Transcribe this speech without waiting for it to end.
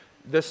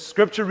The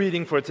scripture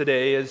reading for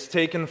today is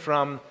taken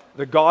from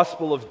the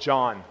Gospel of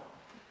John.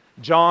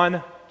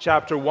 John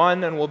chapter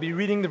 1, and we'll be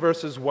reading the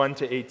verses 1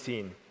 to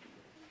 18.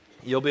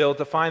 You'll be able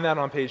to find that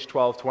on page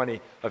 1220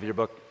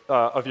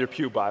 of your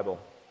Pew Bible.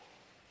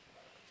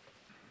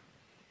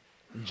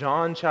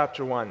 John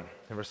chapter 1,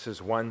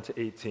 verses 1 to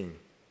 18.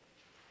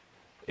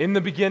 In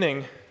the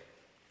beginning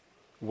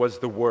was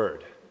the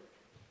Word,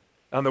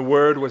 and the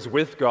Word was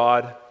with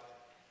God,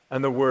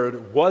 and the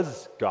Word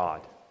was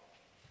God.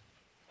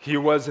 He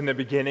was in the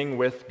beginning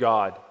with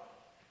God.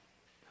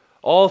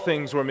 All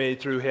things were made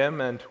through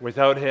him, and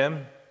without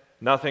him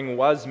nothing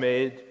was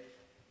made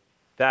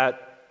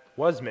that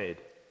was made.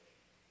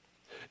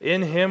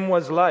 In him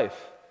was life,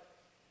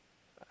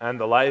 and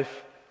the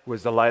life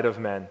was the light of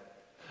men.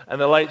 And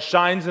the light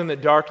shines in the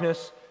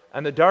darkness,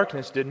 and the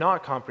darkness did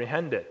not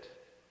comprehend it.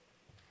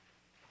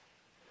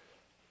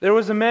 There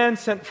was a man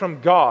sent from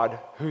God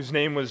whose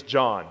name was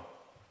John.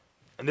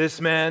 And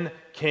this man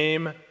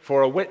came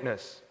for a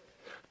witness,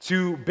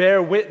 to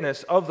bear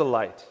witness of the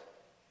light,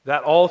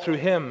 that all through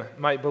him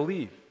might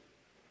believe.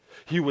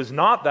 He was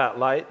not that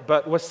light,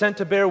 but was sent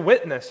to bear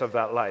witness of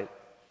that light.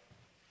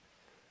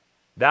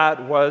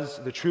 That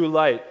was the true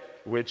light,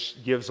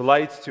 which gives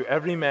light to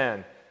every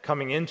man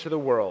coming into the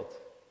world.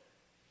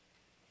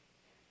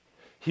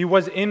 He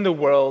was in the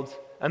world,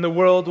 and the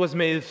world was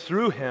made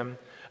through him,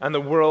 and the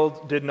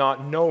world did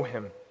not know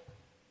him.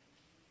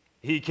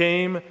 He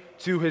came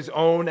to his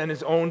own, and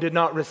his own did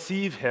not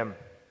receive him.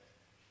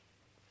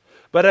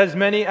 But as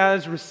many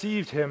as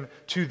received him,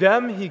 to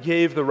them he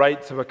gave the right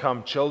to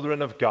become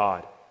children of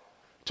God,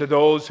 to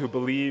those who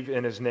believe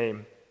in his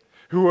name,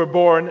 who were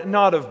born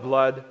not of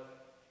blood,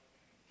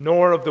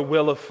 nor of the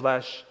will of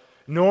flesh,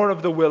 nor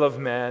of the will of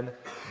man,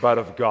 but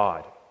of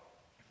God.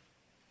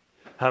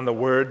 And the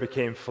Word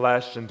became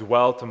flesh and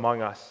dwelt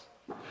among us,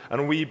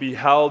 and we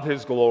beheld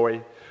his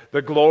glory,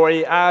 the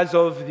glory as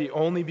of the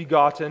only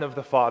begotten of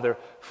the Father,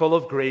 full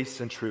of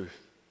grace and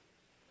truth.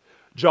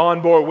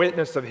 John bore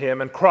witness of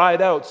him and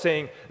cried out,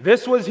 saying,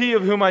 "This was he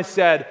of whom I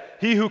said,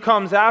 'He who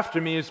comes after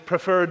me is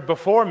preferred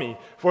before me,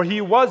 for he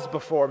was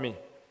before me.'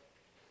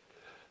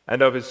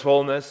 And of his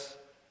fullness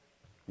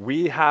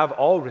we have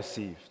all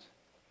received,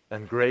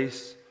 and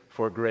grace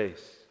for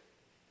grace.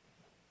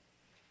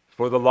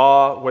 For the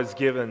law was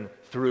given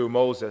through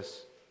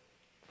Moses,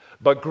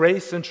 but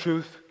grace and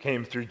truth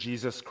came through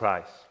Jesus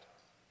Christ.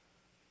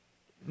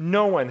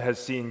 No one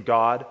has seen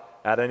God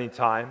at any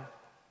time.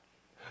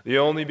 The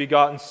only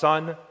begotten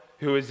Son,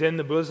 who is in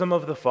the bosom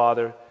of the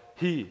Father,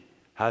 he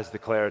has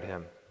declared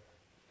him."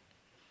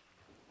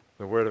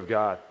 The Word of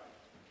God.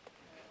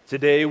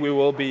 Today we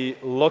will be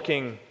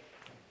looking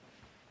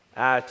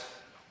at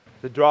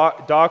the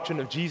doctrine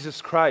of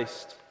Jesus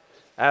Christ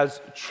as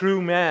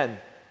true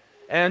man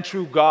and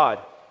true God.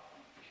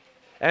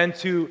 And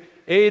to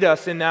aid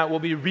us in that, we'll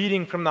be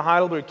reading from the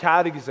Heidelberg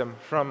Catechism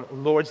from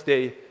Lord's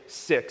Day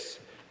 6,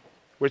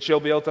 which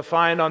you'll be able to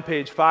find on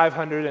page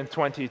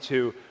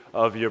 522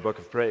 of your book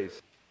of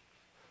praise.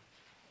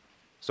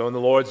 So in the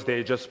Lord's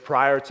Day, just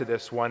prior to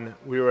this one,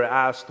 we were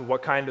asked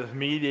what kind of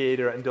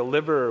mediator and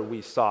deliverer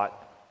we sought.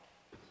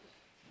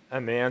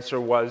 And the answer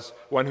was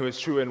one who is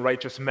true and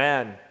righteous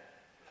man,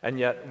 and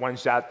yet one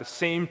who's at the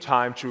same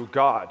time true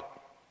God.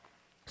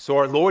 So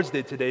our Lord's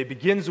Day today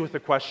begins with the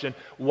question,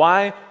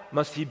 why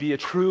must he be a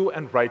true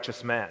and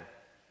righteous man?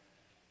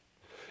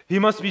 He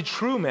must be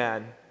true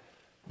man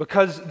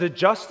because the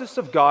justice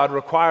of God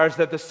requires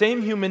that the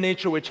same human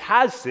nature which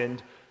has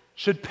sinned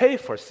should pay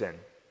for sin.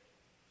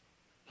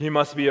 He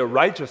must be a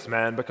righteous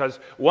man because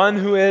one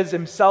who is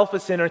himself a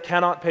sinner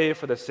cannot pay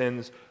for the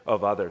sins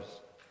of others.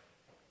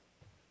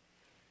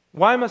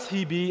 Why must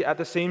he be at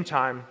the same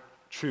time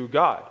true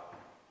God?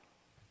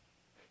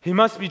 He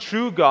must be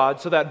true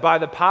God so that by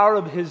the power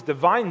of his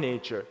divine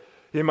nature,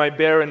 he might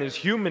bear in his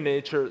human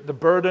nature the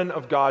burden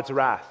of God's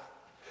wrath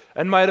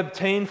and might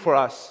obtain for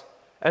us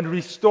and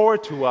restore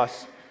to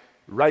us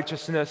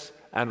righteousness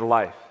and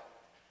life.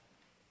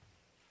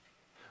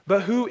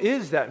 But who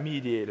is that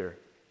mediator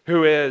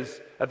who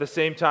is at the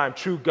same time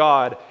true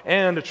God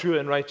and a true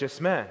and righteous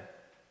man?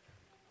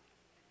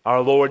 Our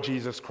Lord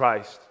Jesus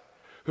Christ,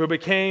 who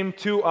became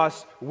to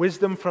us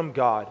wisdom from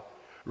God,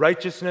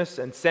 righteousness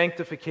and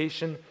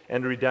sanctification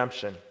and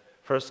redemption.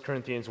 1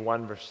 Corinthians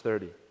 1 verse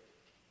 30.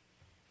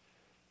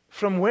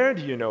 From where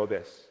do you know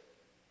this?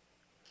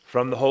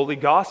 From the Holy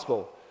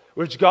Gospel,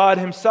 which God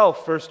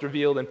himself first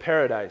revealed in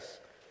paradise.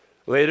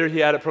 Later he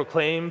had it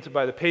proclaimed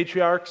by the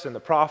patriarchs and the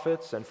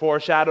prophets and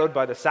foreshadowed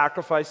by the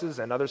sacrifices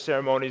and other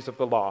ceremonies of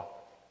the law.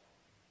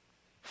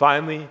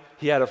 Finally,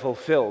 he had it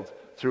fulfilled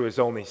through his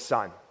only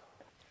Son.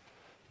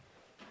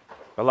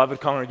 Beloved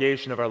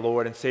congregation of our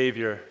Lord and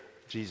Savior,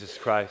 Jesus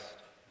Christ.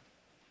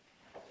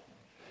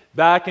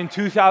 Back in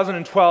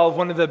 2012,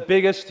 one of the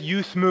biggest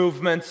youth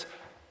movements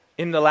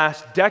in the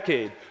last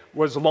decade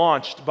was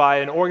launched by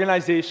an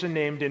organization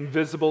named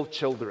Invisible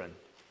Children.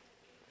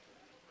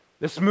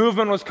 This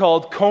movement was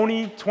called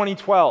Coney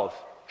 2012.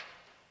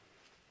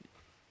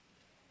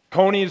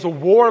 Coney is a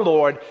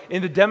warlord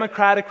in the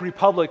Democratic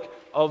Republic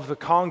of the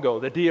Congo,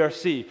 the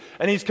DRC,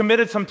 and he's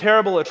committed some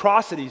terrible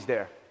atrocities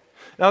there.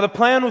 Now, the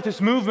plan with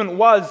this movement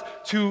was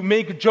to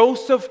make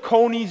Joseph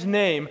Kony's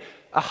name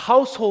a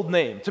household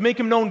name, to make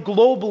him known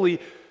globally,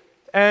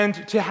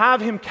 and to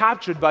have him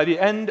captured by the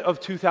end of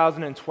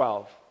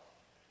 2012.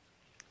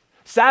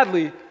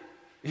 Sadly,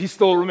 he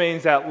still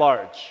remains at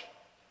large,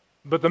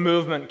 but the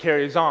movement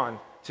carries on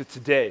to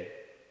today.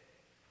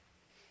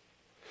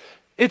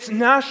 It's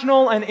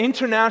national and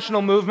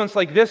international movements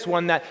like this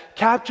one that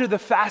capture the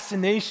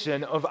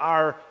fascination of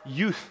our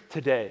youth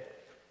today.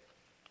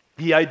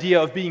 The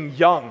idea of being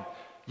young,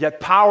 yet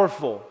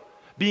powerful,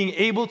 being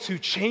able to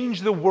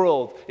change the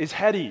world is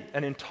heady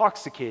and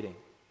intoxicating.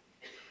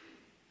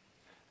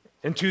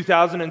 In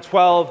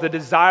 2012, the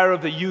desire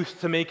of the youth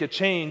to make a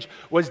change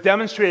was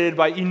demonstrated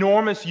by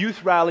enormous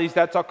youth rallies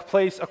that took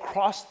place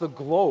across the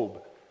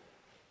globe.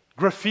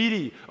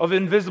 Graffiti of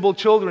invisible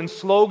children,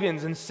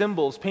 slogans and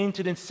symbols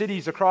painted in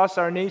cities across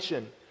our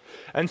nation,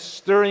 and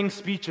stirring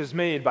speeches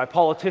made by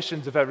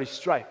politicians of every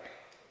stripe.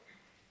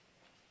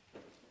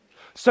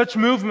 Such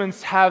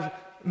movements have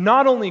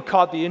not only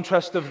caught the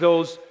interest of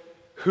those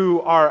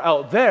who are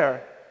out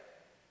there,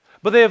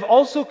 but they have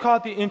also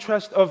caught the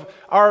interest of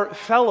our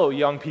fellow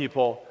young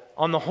people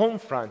on the home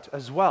front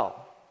as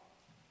well.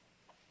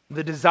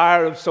 The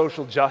desire of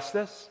social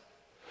justice,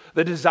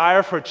 the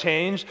desire for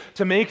change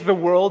to make the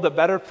world a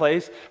better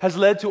place has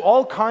led to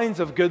all kinds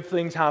of good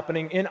things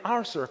happening in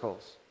our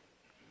circles.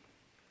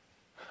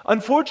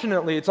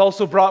 Unfortunately, it's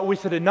also brought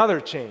with it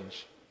another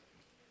change.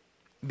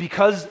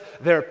 Because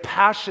their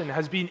passion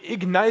has been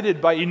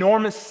ignited by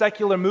enormous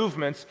secular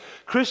movements,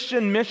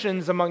 Christian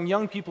missions among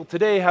young people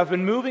today have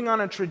been moving on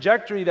a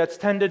trajectory that's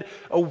tended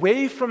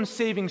away from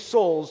saving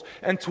souls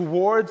and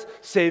towards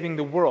saving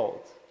the world.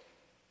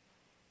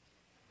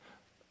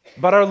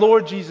 But our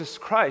Lord Jesus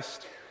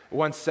Christ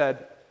once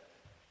said,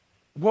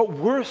 "What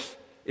worth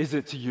is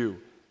it to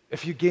you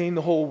if you gain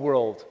the whole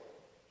world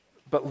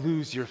but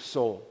lose your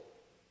soul?"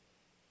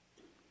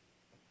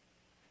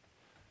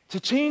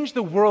 To change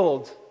the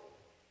world,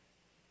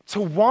 to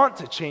want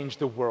to change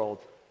the world,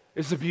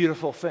 is a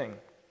beautiful thing.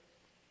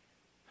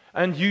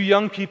 And you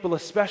young people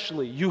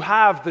especially, you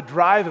have the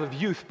drive of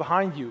youth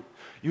behind you.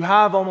 You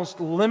have almost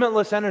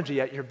limitless energy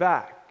at your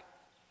back.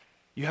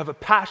 You have a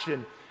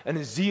passion and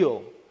a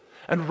zeal.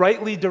 And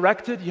rightly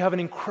directed, you have an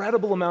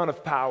incredible amount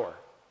of power.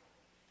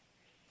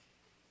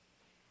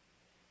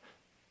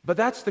 But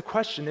that's the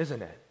question,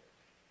 isn't it?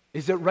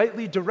 Is it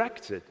rightly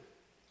directed?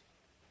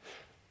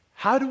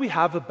 How do we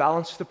have a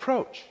balanced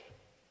approach?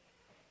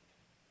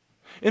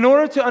 In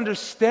order to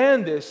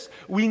understand this,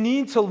 we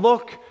need to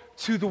look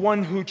to the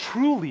one who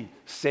truly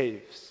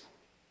saves,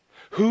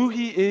 who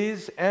he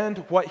is and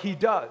what he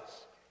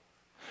does.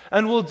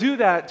 And we'll do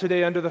that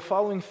today under the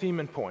following theme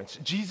and points.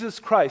 Jesus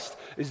Christ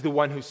is the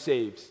one who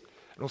saves.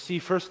 And we'll see,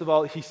 first of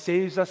all, he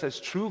saves us as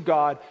true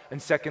God,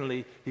 and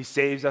secondly, he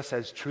saves us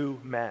as true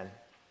man.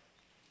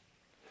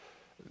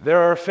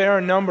 There are a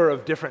fair number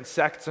of different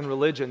sects and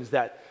religions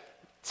that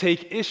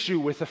take issue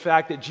with the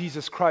fact that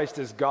Jesus Christ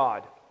is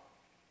God.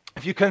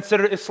 If you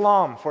consider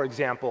Islam, for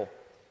example,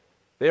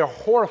 they are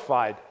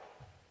horrified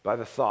by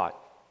the thought.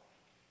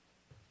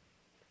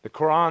 The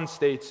Quran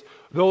states,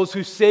 those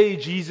who say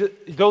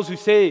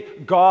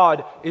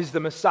God is the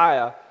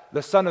Messiah,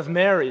 the Son of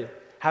Mary,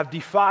 have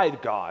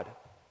defied God.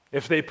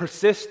 If they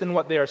persist in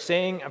what they are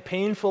saying, a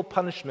painful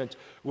punishment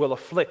will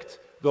afflict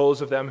those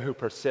of them who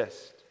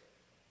persist.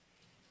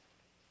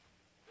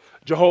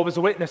 Jehovah's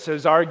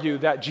Witnesses argue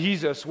that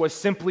Jesus was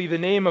simply the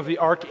name of the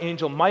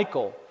archangel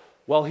Michael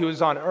while he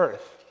was on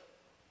earth.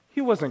 He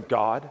wasn't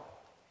God.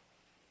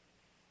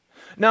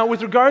 Now,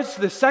 with regards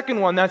to the second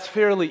one, that's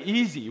fairly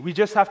easy. We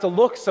just have to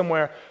look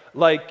somewhere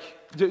like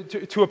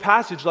to a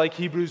passage like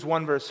Hebrews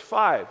 1 verse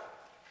 5.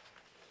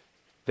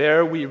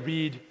 There we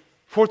read,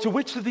 "For to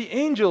which of the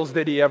angels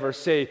did he ever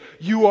say,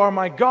 'You are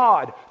my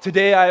God,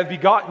 today I have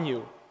begotten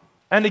you'?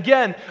 And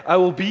again, I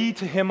will be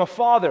to him a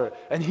father,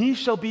 and he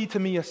shall be to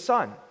me a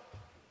son.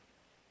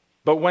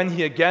 But when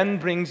he again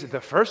brings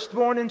the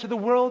firstborn into the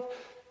world,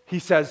 he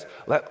says,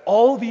 'Let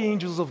all the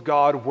angels of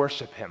God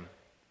worship him.'"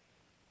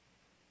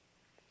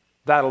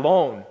 That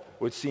alone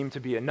would seem to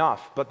be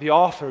enough, but the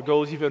author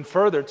goes even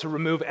further to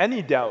remove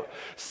any doubt,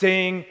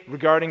 saying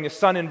regarding the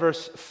Son in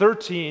verse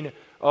 13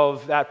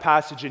 of that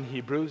passage in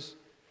Hebrews,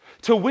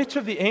 "To which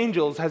of the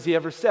angels has he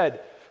ever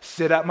said,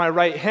 'Sit at my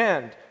right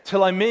hand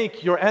till I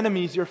make your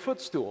enemies your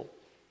footstool'?"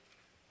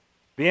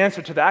 The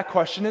answer to that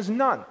question is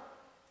none.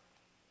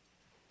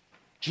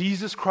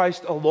 Jesus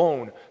Christ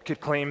alone could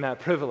claim that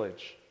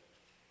privilege.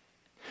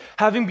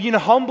 Having been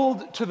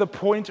humbled to the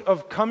point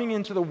of coming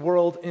into the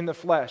world in the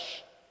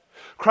flesh,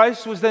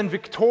 Christ was then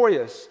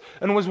victorious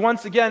and was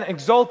once again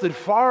exalted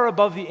far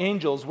above the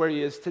angels where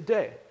he is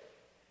today.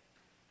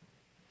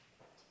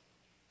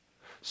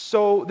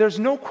 So there's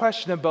no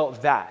question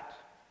about that.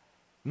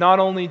 Not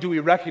only do we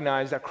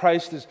recognize that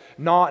Christ is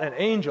not an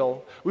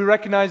angel, we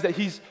recognize that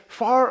he's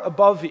far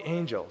above the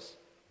angels.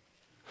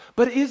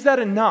 But is that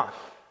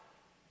enough?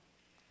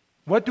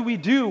 What do we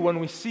do when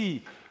we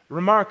see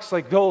remarks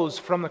like those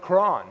from the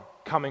Quran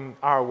coming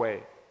our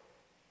way?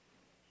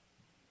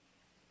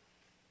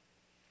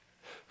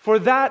 For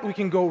that, we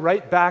can go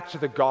right back to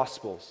the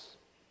Gospels.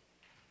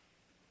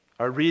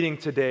 Our reading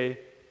today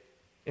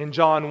in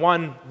John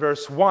 1,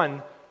 verse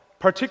 1,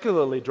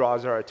 particularly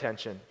draws our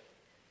attention.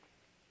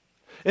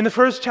 In the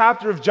first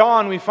chapter of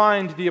John, we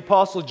find the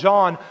Apostle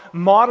John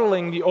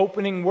modeling the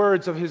opening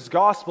words of his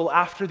Gospel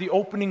after the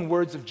opening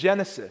words of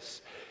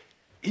Genesis.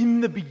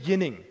 In the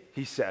beginning,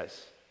 he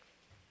says.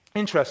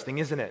 Interesting,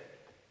 isn't it?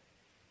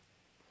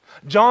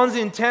 John's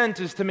intent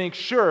is to make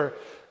sure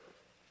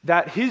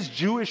that his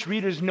Jewish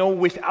readers know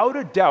without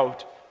a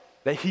doubt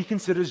that he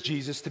considers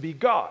Jesus to be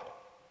God.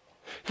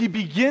 He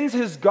begins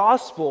his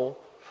gospel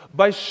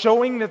by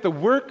showing that the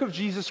work of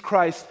Jesus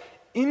Christ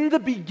in the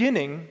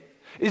beginning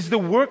is the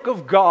work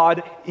of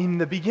God in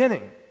the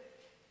beginning.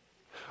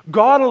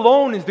 God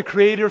alone is the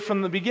creator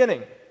from the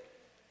beginning.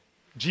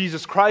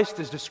 Jesus Christ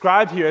is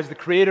described here as the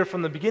creator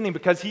from the beginning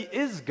because he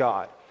is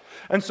God.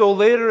 And so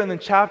later in the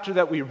chapter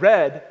that we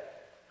read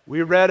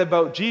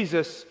about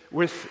Jesus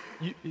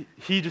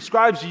he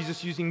describes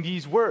Jesus using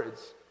these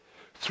words.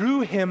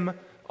 Through him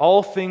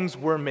all things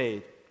were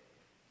made.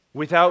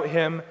 Without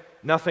him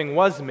nothing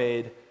was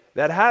made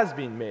that has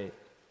been made.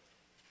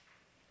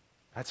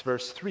 That's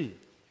verse 3.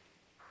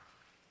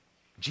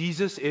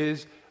 Jesus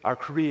is our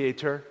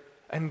creator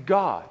and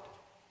God.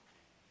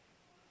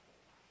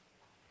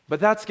 But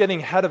that's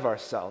getting ahead of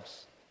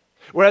ourselves.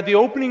 We're at the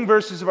opening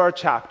verses of our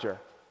chapter.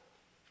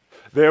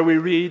 There we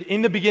read,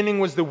 in the beginning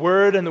was the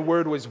Word, and the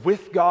Word was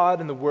with God,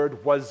 and the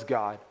Word was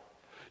God.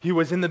 He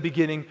was in the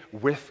beginning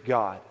with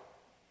God.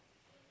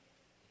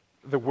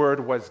 The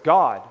Word was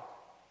God.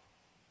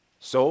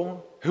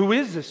 So, who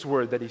is this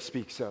Word that he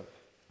speaks of?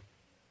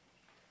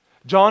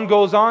 John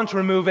goes on to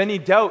remove any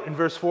doubt in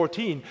verse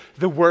 14.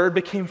 The Word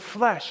became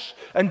flesh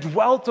and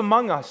dwelt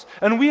among us,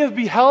 and we have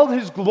beheld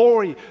his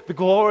glory, the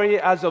glory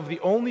as of the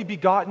only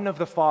begotten of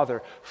the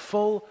Father,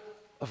 full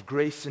of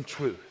grace and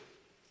truth.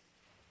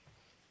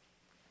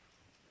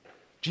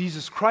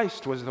 Jesus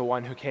Christ was the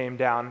one who came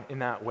down in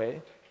that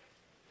way,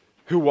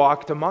 who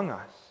walked among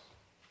us.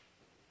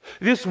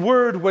 This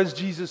Word was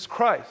Jesus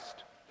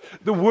Christ.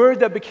 The Word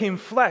that became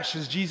flesh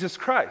is Jesus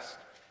Christ.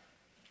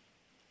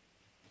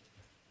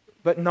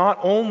 But not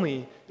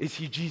only is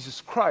he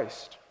Jesus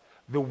Christ,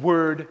 the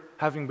Word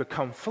having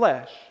become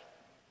flesh,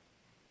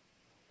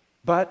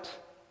 but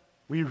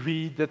we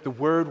read that the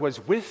Word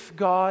was with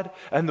God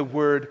and the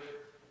Word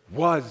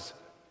was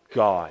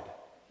God.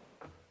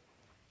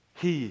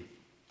 He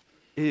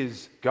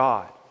is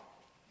God.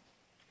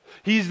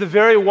 He's the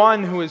very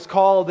one who is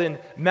called in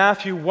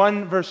Matthew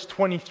 1 verse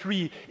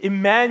 23,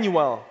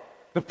 Emmanuel,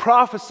 the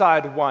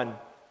prophesied one.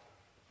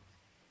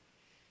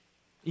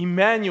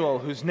 Emmanuel,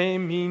 whose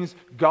name means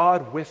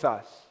God with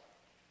us.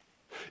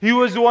 He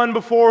was the one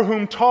before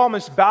whom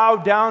Thomas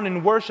bowed down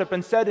in worship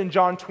and said in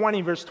John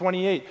 20 verse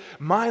 28,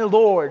 my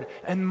Lord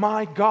and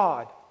my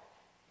God.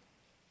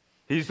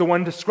 He's the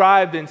one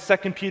described in 2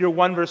 Peter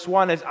 1 verse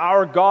 1 as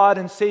our God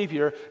and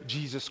Savior,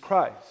 Jesus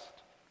Christ.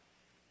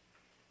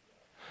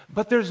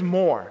 But there's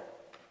more.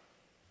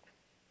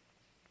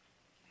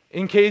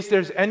 In case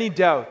there's any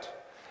doubt,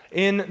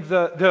 in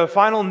the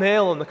final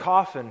nail in the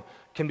coffin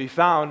can be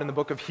found in the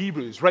book of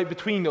Hebrews, right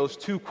between those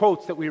two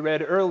quotes that we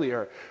read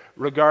earlier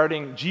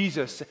regarding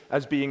Jesus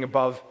as being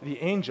above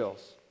the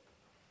angels.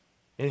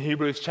 In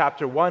Hebrews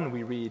chapter 1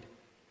 we read,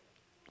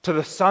 to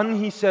the Son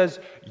he says,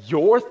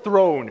 your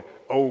throne,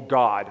 O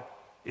God,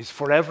 is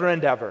forever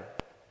and ever.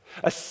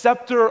 A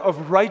scepter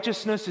of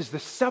righteousness is the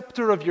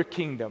scepter of your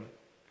kingdom.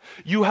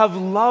 You have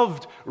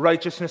loved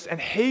righteousness and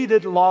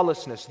hated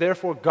lawlessness.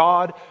 Therefore,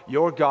 God,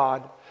 your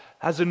God,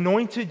 has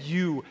anointed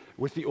you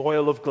with the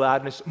oil of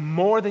gladness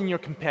more than your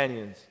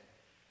companions.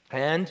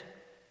 And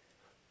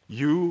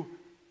you,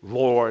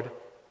 Lord,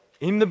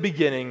 in the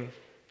beginning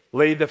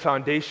laid the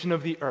foundation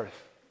of the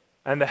earth,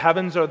 and the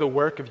heavens are the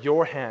work of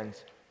your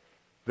hands.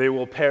 They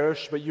will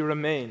perish, but you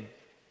remain,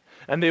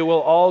 and they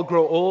will all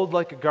grow old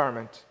like a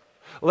garment.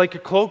 Like a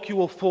cloak you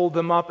will fold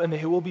them up and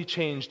they will be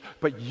changed,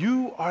 but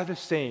you are the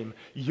same.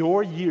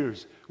 Your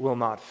years will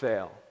not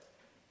fail.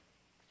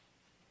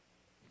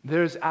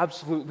 There's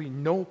absolutely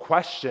no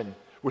question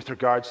with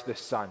regards to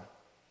this Son.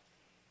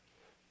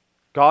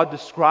 God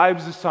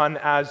describes the Son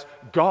as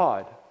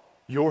God.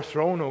 Your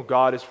throne, O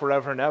God, is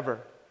forever and ever.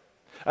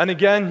 And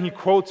again, he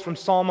quotes from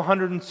Psalm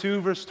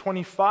 102, verse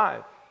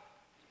 25,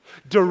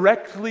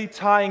 directly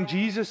tying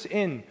Jesus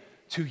in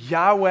to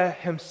Yahweh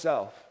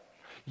himself.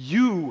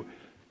 You,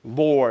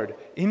 Lord,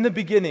 in the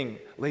beginning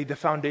laid the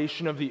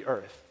foundation of the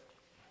earth.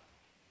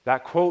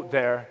 That quote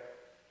there,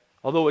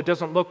 although it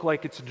doesn't look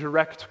like it's a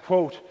direct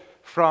quote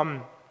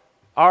from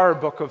our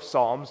book of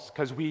Psalms,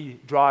 because we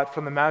draw it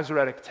from the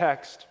Masoretic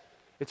text,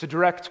 it's a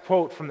direct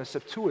quote from the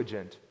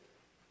Septuagint.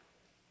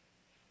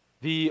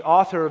 The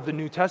author of the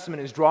New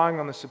Testament is drawing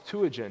on the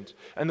Septuagint,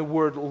 and the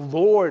word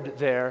Lord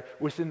there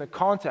within the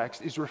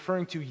context is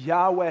referring to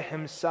Yahweh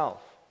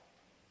himself.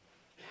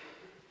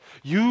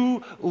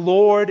 You,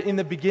 Lord, in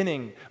the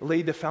beginning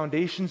laid the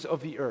foundations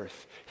of the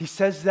earth. He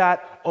says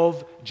that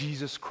of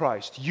Jesus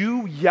Christ.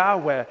 You,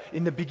 Yahweh,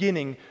 in the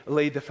beginning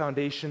laid the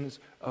foundations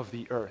of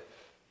the earth.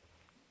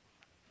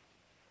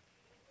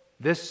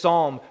 This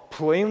psalm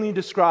plainly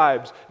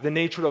describes the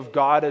nature of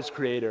God as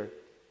creator.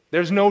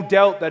 There's no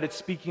doubt that it's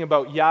speaking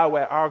about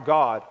Yahweh, our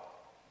God,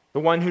 the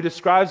one who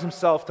describes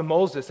himself to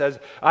Moses as,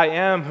 I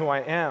am who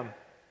I am.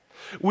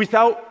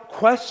 Without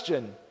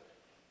question,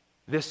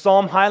 this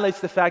psalm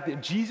highlights the fact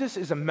that Jesus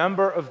is a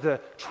member of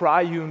the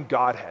triune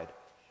Godhead.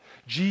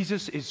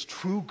 Jesus is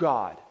true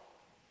God.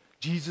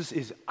 Jesus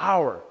is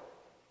our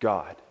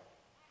God.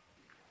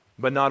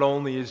 But not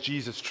only is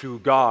Jesus true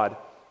God,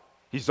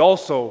 he's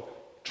also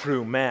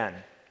true man.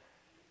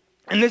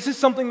 And this is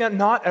something that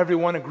not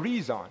everyone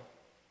agrees on.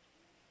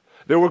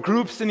 There were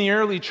groups in the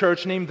early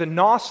church named the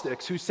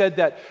Gnostics who said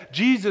that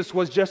Jesus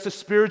was just a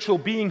spiritual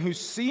being who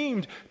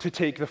seemed to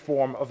take the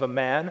form of a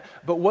man,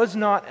 but was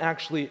not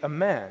actually a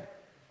man.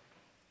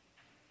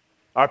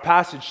 Our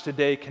passage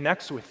today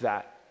connects with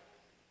that.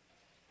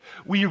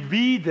 We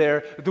read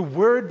there, the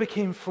Word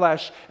became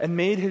flesh and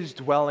made his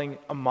dwelling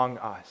among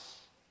us.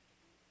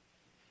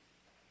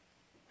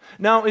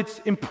 Now, it's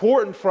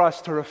important for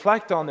us to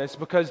reflect on this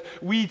because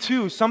we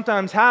too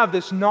sometimes have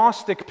this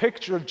Gnostic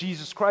picture of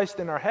Jesus Christ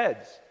in our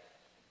heads.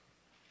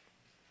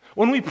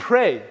 When we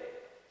pray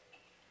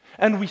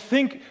and we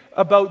think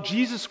about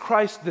Jesus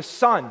Christ the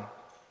Son,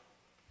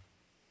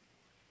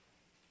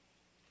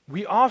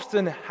 we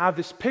often have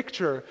this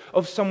picture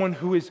of someone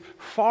who is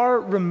far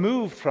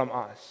removed from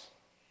us,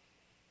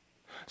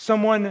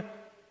 someone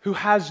who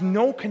has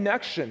no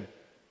connection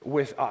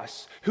with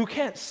us, who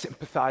can't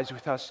sympathize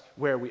with us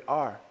where we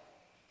are.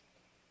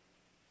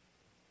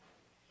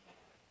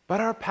 But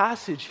our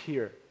passage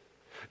here,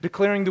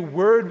 declaring the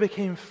Word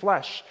became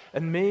flesh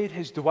and made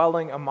his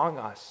dwelling among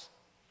us,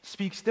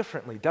 speaks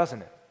differently,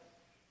 doesn't it?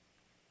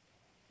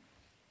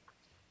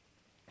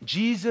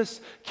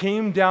 Jesus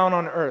came down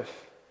on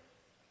earth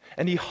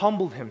and he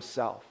humbled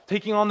himself,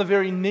 taking on the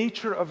very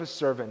nature of a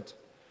servant,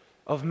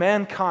 of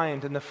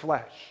mankind in the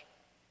flesh,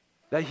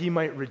 that he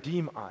might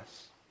redeem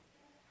us.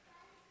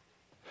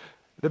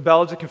 The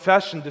Belgian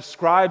Confession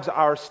describes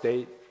our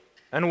state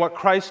and what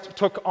Christ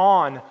took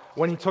on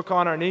when he took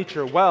on our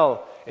nature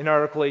well in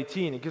Article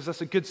 18. It gives us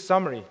a good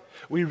summary.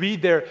 We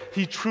read there,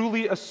 he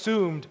truly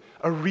assumed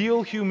a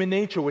real human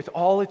nature with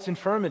all its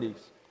infirmities,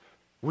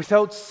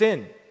 without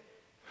sin.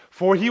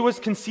 For he was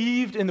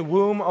conceived in the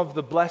womb of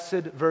the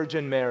Blessed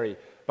Virgin Mary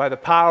by the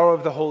power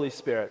of the Holy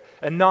Spirit,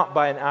 and not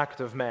by an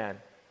act of man.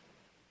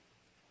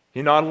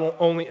 He not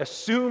only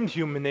assumed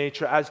human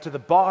nature as to the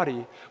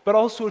body, but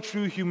also a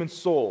true human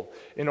soul,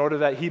 in order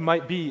that he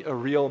might be a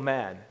real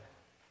man.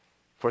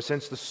 For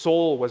since the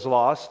soul was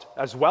lost,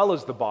 as well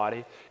as the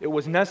body, it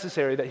was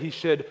necessary that he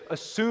should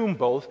assume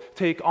both,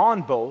 take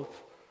on both,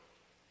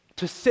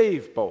 to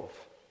save both.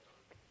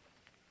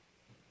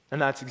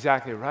 And that's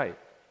exactly right.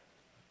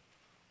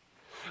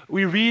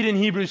 We read in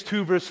Hebrews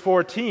 2, verse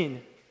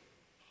 14,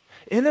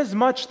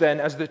 inasmuch then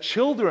as the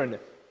children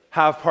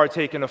have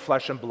partaken of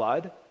flesh and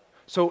blood,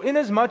 so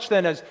inasmuch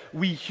then as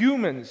we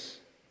humans,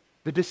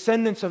 the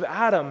descendants of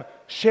Adam,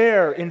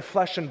 share in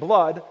flesh and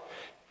blood,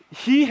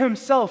 he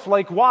himself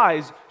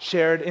likewise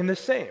shared in the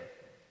same.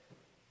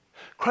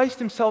 Christ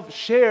himself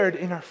shared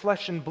in our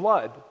flesh and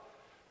blood.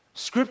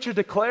 Scripture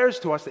declares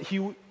to us that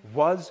he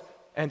was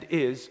and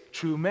is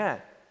true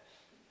man.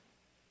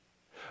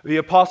 The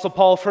Apostle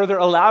Paul further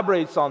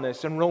elaborates on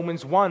this in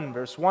Romans 1,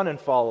 verse 1 and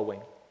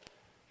following.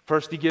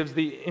 First, he gives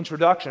the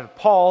introduction.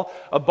 Paul,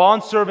 a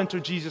bondservant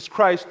of Jesus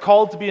Christ,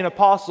 called to be an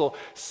apostle,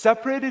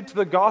 separated to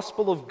the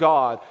gospel of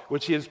God,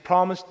 which he has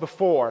promised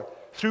before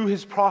through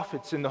his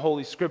prophets in the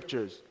Holy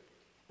Scriptures.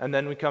 And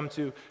then we come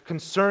to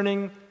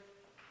concerning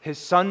his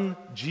Son,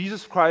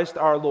 Jesus Christ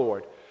our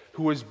Lord,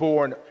 who was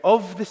born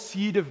of the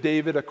seed of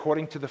David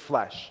according to the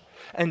flesh,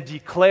 and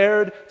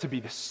declared to be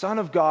the Son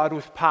of God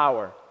with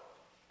power,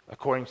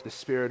 according to the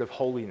Spirit of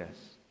holiness.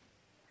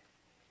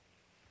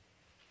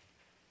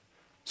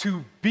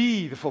 To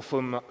be the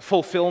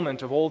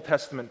fulfillment of Old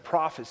Testament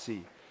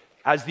prophecy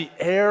as the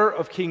heir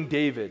of King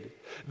David,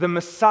 the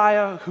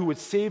Messiah who would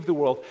save the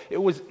world,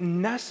 it was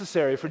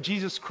necessary for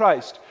Jesus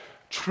Christ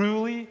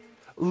truly,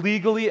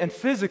 legally, and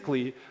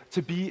physically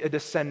to be a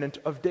descendant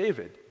of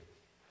David.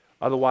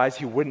 Otherwise,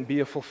 he wouldn't be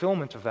a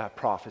fulfillment of that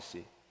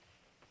prophecy.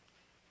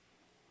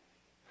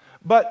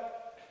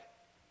 But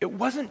it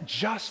wasn't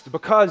just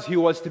because he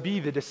was to be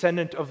the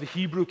descendant of the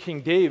Hebrew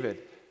King David,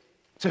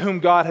 to whom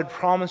God had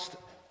promised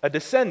a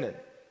descendant.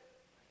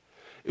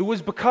 It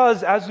was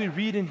because, as we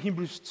read in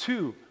Hebrews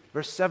 2,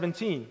 verse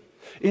 17,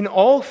 in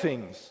all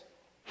things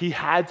he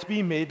had to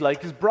be made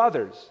like his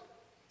brothers,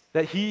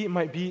 that he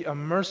might be a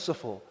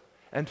merciful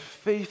and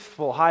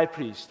faithful high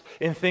priest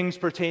in things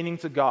pertaining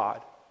to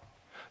God,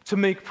 to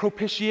make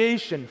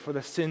propitiation for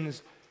the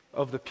sins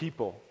of the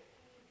people.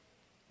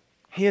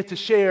 He had to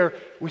share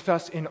with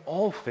us in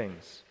all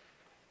things.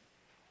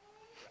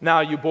 Now,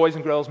 you boys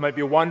and girls might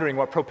be wondering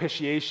what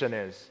propitiation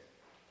is.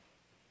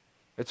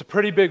 It's a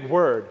pretty big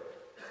word.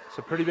 It's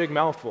a pretty big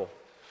mouthful.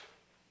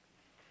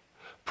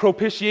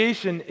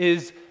 Propitiation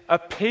is a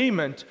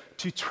payment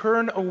to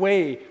turn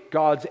away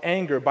God's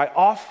anger by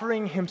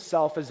offering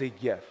himself as a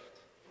gift.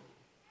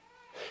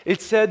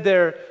 It said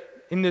there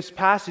in this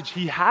passage,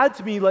 he had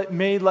to be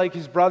made like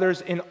his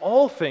brothers in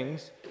all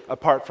things,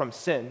 apart from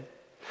sin,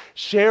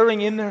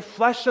 sharing in their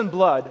flesh and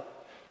blood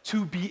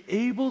to be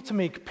able to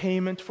make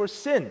payment for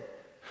sin,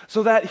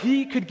 so that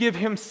he could give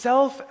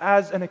himself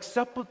as an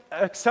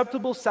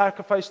acceptable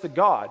sacrifice to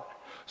God,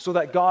 so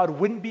that God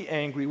wouldn't be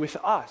angry with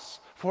us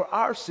for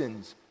our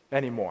sins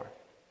anymore.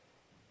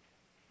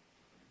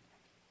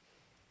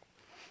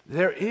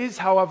 There is,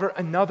 however,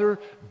 another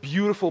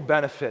beautiful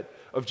benefit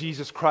of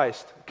Jesus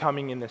Christ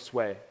coming in this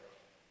way.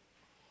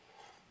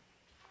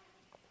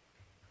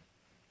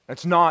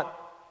 It's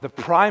not the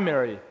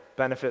primary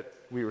benefit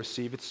we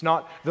receive. It's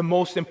not the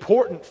most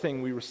important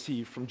thing we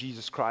receive from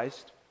Jesus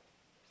Christ.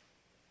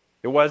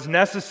 It was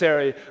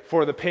necessary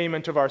for the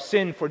payment of our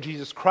sin for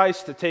Jesus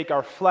Christ to take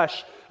our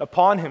flesh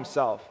upon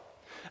himself.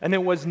 And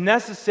it was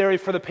necessary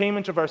for the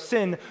payment of our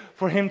sin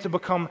for him to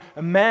become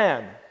a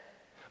man.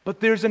 But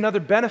there's another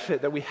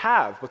benefit that we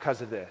have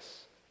because of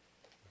this.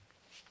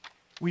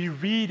 We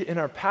read in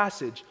our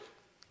passage,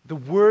 the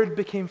Word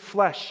became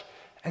flesh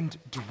and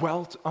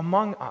dwelt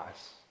among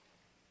us.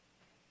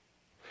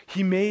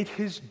 He made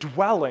his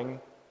dwelling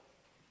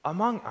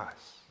among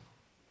us.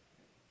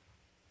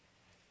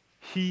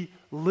 He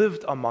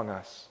lived among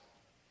us.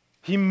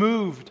 He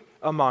moved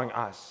among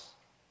us.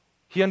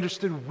 He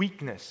understood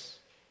weakness.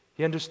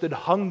 He understood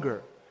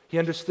hunger. He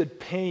understood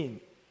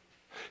pain.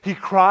 He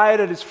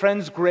cried at his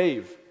friend's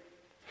grave.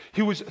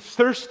 He was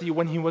thirsty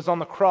when he was on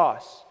the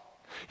cross.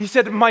 He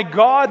said, my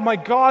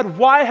God,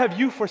 why have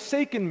you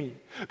forsaken me?"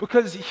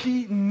 Because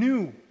he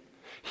knew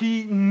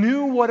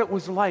what it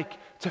was like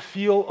to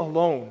feel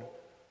alone,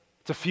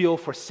 to feel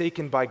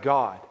forsaken by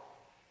God.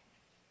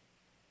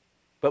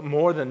 But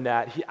more than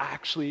that, he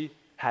actually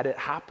had it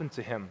happen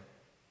to him.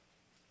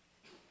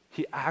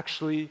 He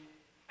actually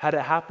had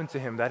it happen to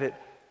him, that it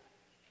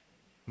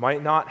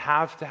might not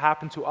have to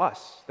happen to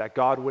us, that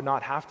God would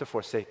not have to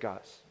forsake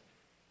us.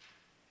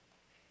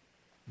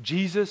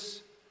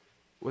 Jesus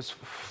was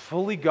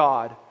fully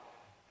God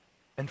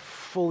and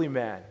fully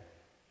man.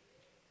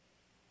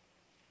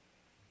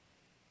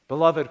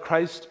 Beloved,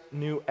 Christ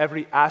knew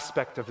every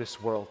aspect of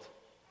this world.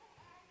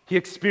 He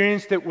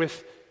experienced it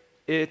with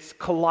its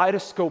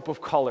kaleidoscope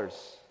of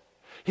colors.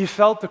 He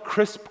felt the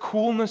crisp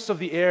coolness of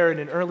the air in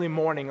an early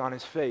morning on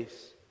his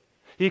face.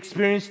 He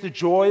experienced the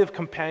joy of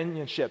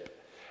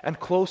companionship and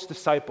close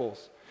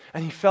disciples,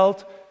 and he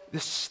felt the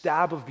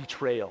stab of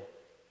betrayal.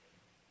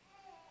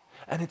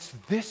 And it's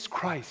this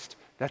Christ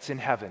that's in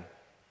heaven.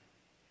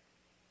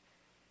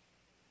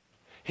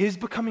 His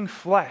becoming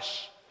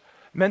flesh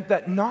meant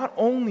that not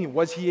only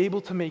was he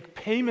able to make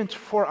payment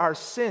for our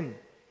sin,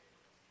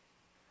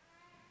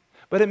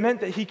 but it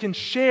meant that he can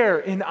share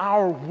in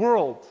our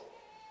world.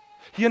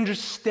 He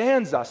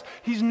understands us.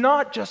 He's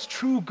not just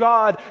true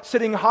God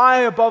sitting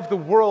high above the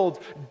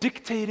world,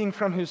 dictating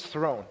from his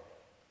throne.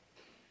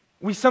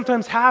 We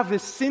sometimes have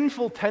this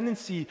sinful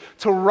tendency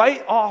to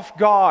write off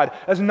God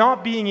as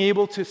not being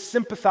able to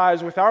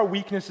sympathize with our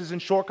weaknesses and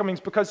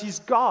shortcomings because he's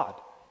God.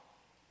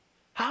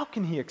 How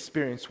can he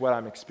experience what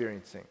I'm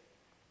experiencing?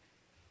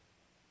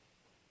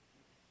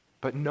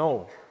 But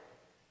no,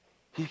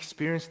 he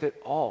experienced it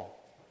all.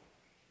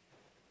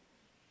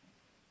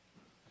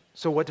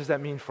 So what does that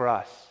mean for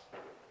us?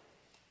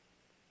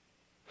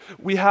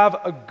 We have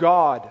a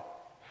God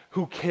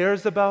who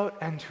cares about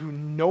and who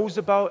knows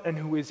about and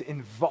who is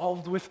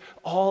involved with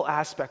all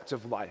aspects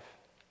of life.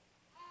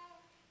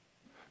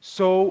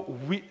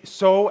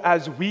 So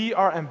as we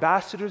are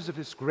ambassadors of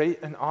this great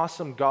and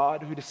awesome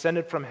God who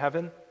descended from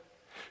heaven,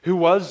 who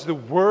was the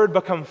Word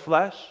become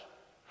flesh,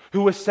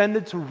 who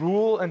ascended to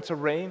rule and to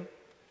reign,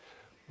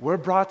 we're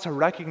brought to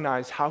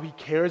recognize how he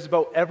cares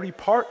about every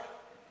part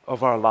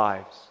of our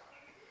lives.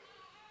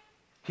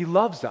 He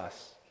loves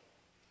us.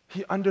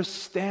 He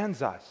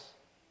understands us.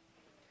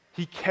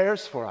 He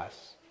cares for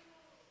us.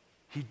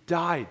 He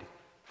died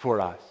for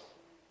us.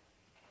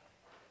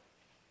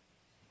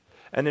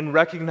 And in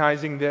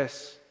recognizing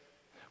this,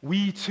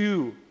 we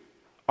too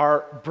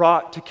are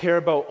brought to care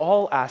about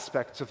all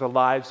aspects of the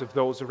lives of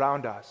those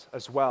around us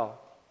as well.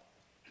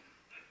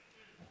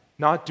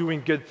 Not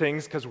doing good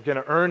things because we're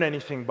going to earn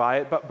anything by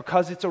it, but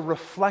because it's a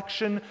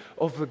reflection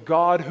of the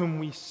God whom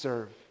we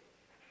serve.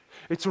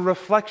 It's a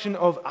reflection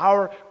of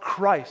our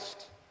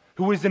Christ,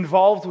 who is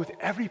involved with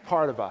every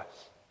part of us.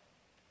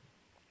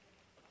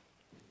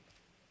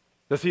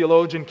 The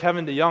theologian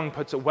Kevin DeYoung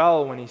puts it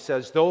well when he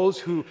says, "Those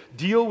who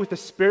deal with the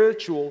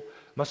spiritual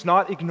must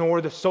not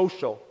ignore the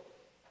social,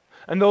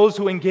 and those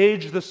who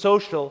engage the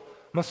social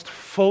must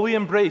fully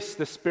embrace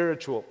the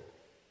spiritual."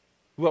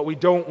 What we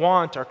don't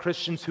want are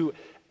Christians who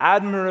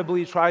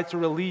admirably try to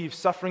relieve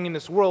suffering in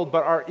this world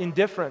but are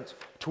indifferent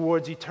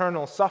towards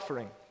eternal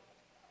suffering.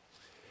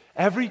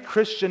 Every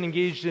Christian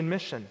engaged in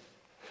mission,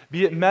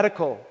 be it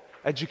medical,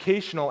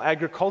 educational,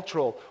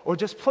 agricultural, or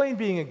just plain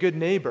being a good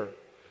neighbor,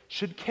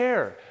 should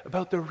care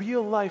about the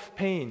real life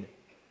pain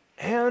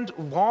and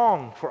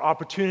long for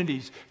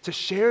opportunities to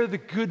share the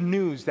good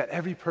news that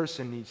every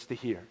person needs to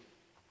hear.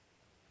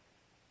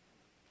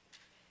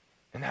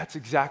 And that's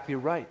exactly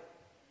right.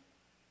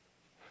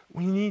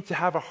 We need to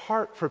have a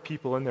heart for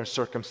people in their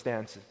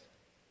circumstances.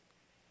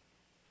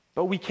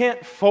 But we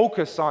can't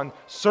focus on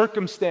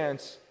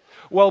circumstance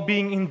while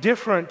being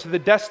indifferent to the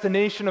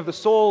destination of the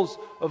souls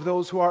of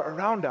those who are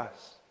around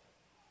us.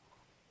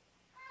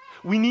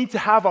 We need to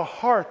have a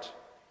heart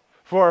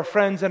for our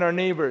friends and our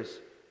neighbors,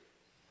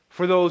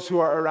 for those who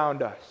are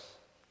around us.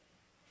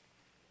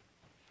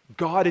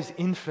 God is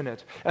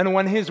infinite, and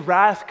when His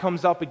wrath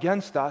comes up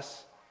against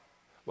us,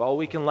 well,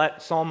 we can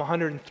let Psalm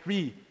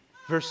 103,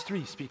 verse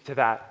 3 speak to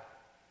that.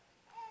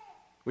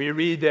 We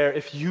read there,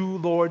 "If you,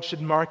 Lord,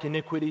 should mark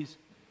iniquities,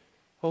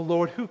 O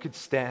Lord, who could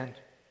stand?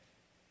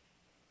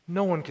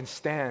 No one can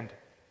stand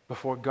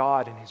before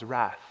God in His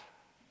wrath."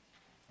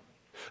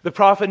 The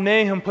prophet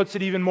Nahum puts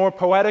it even more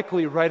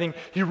poetically, writing,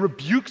 "He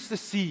rebukes the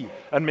sea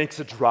and makes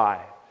it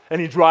dry,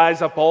 and He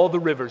dries up all the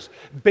rivers.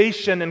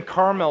 Bashan and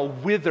Carmel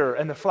wither,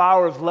 and the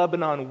flower of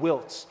Lebanon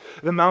wilts.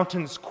 The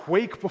mountains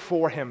quake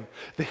before Him,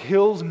 the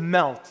hills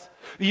melt.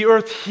 The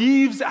earth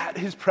heaves at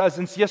His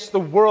presence, yes, the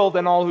world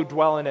and all who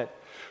dwell in it.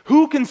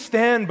 Who can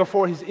stand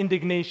before His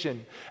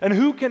indignation? And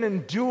who can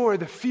endure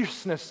the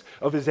fierceness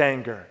of His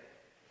anger?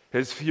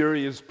 His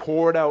fury is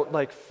poured out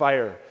like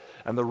fire,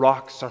 and the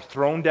rocks are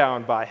thrown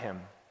down by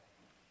Him.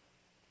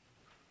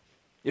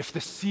 If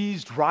the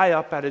seas dry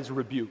up at His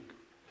rebuke,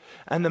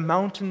 and the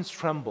mountains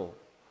tremble,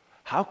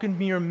 how can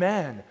mere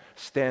man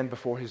stand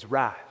before His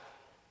wrath?"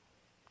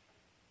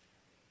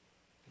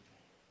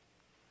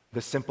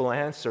 The simple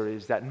answer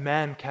is that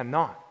man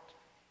cannot.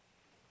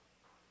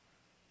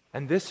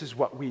 And this is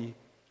what we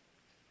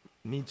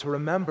need to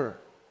remember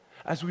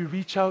as we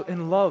reach out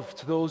in love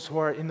to those who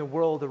are in the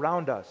world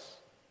around us,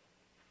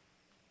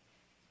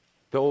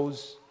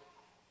 those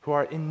who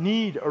are in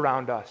need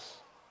around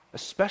us,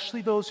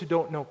 especially those who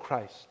don't know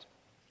Christ.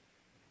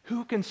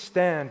 Who can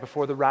stand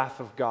before the wrath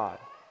of God?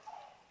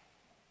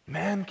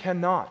 Man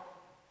cannot,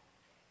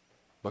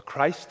 but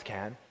Christ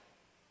can.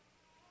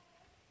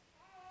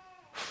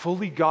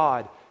 Fully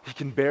God, He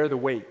can bear the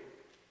weight.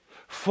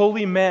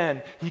 Fully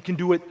man, He can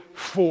do it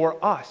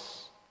for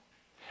us.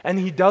 And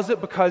He does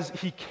it because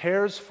He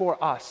cares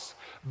for us,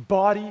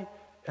 body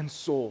and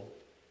soul.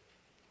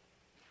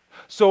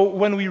 So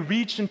when we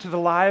reach into the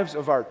lives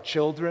of our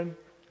children,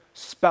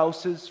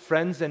 spouses,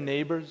 friends, and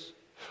neighbors,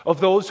 of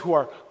those who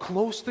are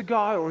close to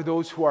God or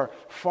those who are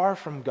far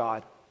from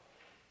God,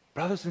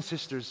 brothers and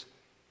sisters,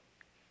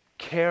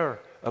 care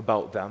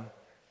about them.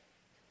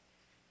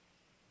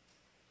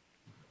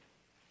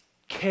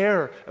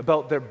 Care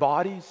about their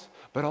bodies,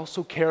 but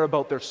also care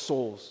about their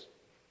souls.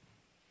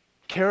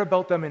 Care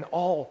about them in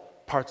all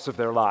parts of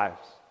their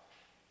lives.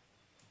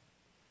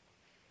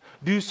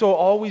 Do so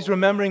always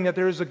remembering that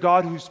there is a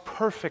God who's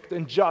perfect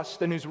and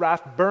just and whose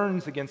wrath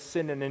burns against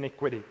sin and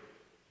iniquity.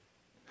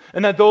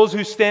 And that those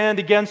who stand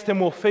against Him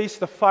will face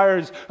the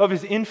fires of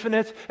His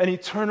infinite and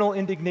eternal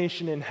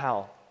indignation in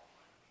hell.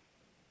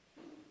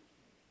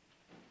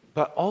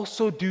 But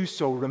also do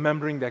so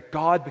remembering that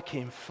God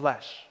became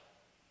flesh,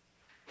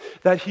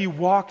 that He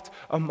walked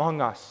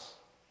among us,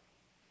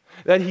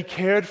 that He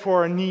cared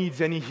for our needs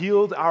and He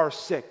healed our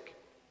sick,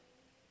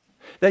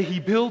 that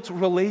He built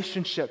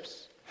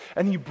relationships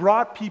and He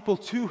brought people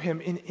to Him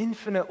in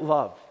infinite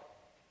love,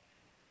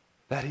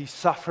 that He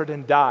suffered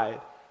and died,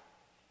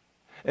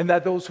 and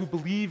that those who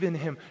believe in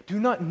Him do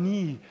not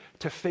need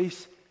to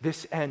face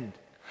this end.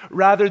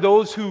 Rather,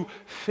 those who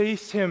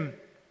face Him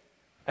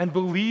and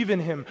believe in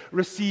Him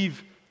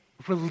receive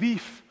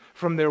relief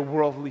from their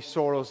worldly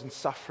sorrows and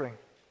suffering.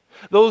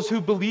 Those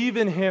who believe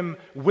in Him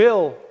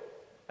will,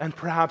 and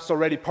perhaps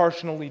already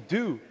partially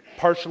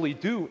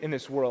do in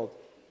this world,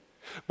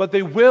 but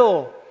they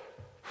will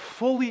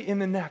fully in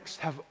the next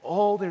have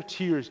all their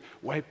tears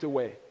wiped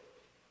away.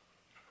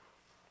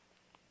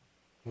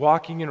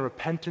 Walking in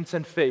repentance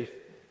and faith,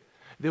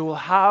 they will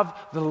have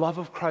the love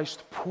of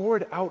Christ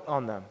poured out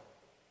on them.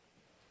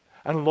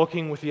 And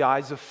looking with the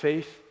eyes of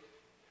faith,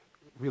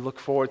 we look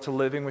forward to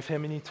living with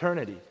Him in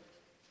eternity.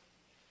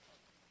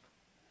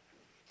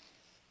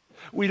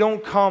 We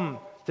don't come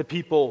to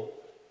people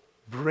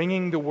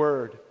bringing the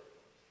word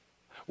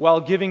while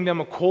giving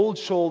them a cold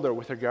shoulder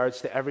with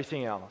regards to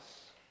everything else.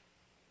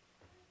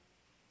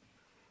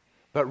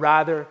 But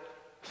rather,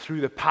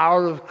 through the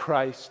power of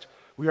Christ,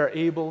 we are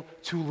able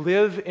to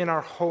live in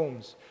our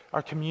homes,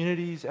 our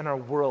communities, and our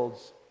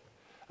worlds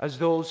as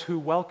those who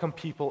welcome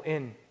people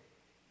in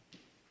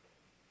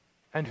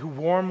and who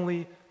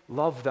warmly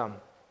love them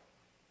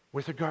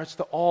with regards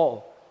to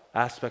all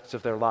aspects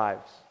of their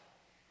lives.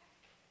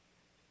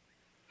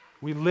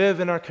 We live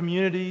in our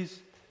communities,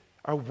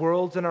 our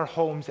worlds, and our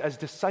homes as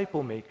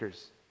disciple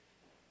makers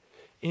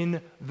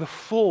in the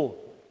full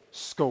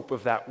scope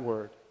of that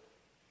word.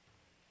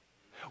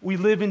 We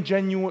live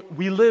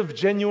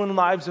genuine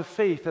lives of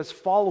faith as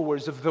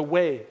followers of the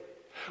way.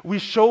 We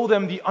show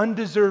them the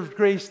undeserved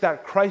grace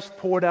that Christ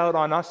poured out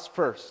on us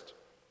first.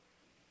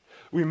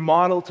 We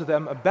model to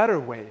them a better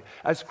way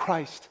as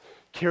Christ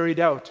carried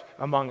out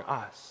among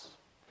us,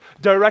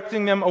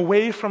 directing them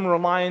away from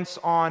reliance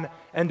on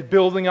and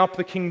building up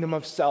the kingdom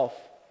of self.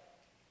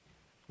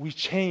 We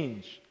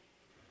change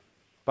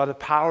by the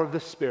power of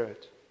the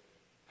Spirit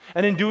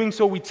And in doing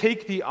so, we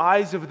take the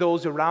eyes of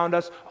those around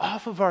us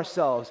off of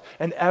ourselves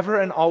and ever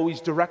and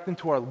always direct them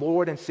to our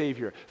Lord and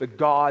Savior, the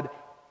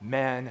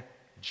God-man,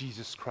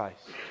 Jesus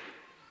Christ.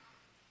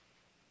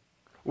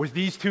 With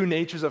these two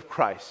natures of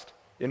Christ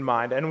in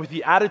mind, and with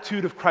the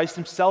attitude of Christ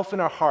himself in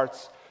our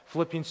hearts,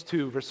 Philippians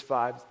 2, verse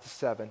 5 to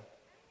 7,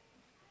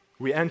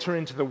 we enter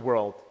into the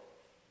world.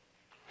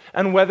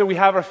 And whether we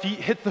have our feet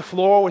hit the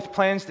floor with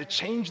plans to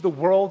change the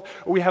world,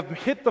 or we have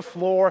hit the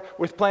floor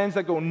with plans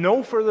that go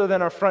no further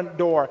than our front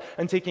door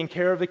and taking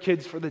care of the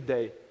kids for the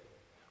day,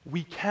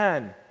 we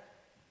can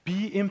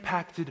be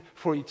impacted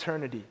for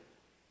eternity.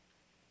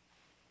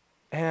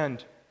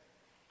 And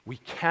we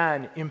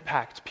can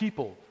impact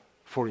people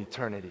for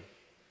eternity.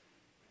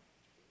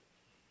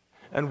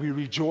 And we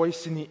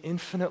rejoice in the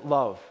infinite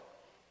love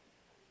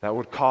that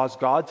would cause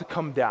God to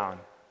come down,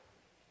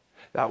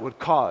 that would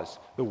cause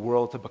the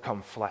world to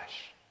become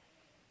flesh,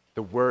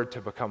 the Word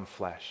to become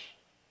flesh.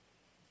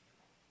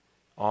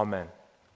 Amen.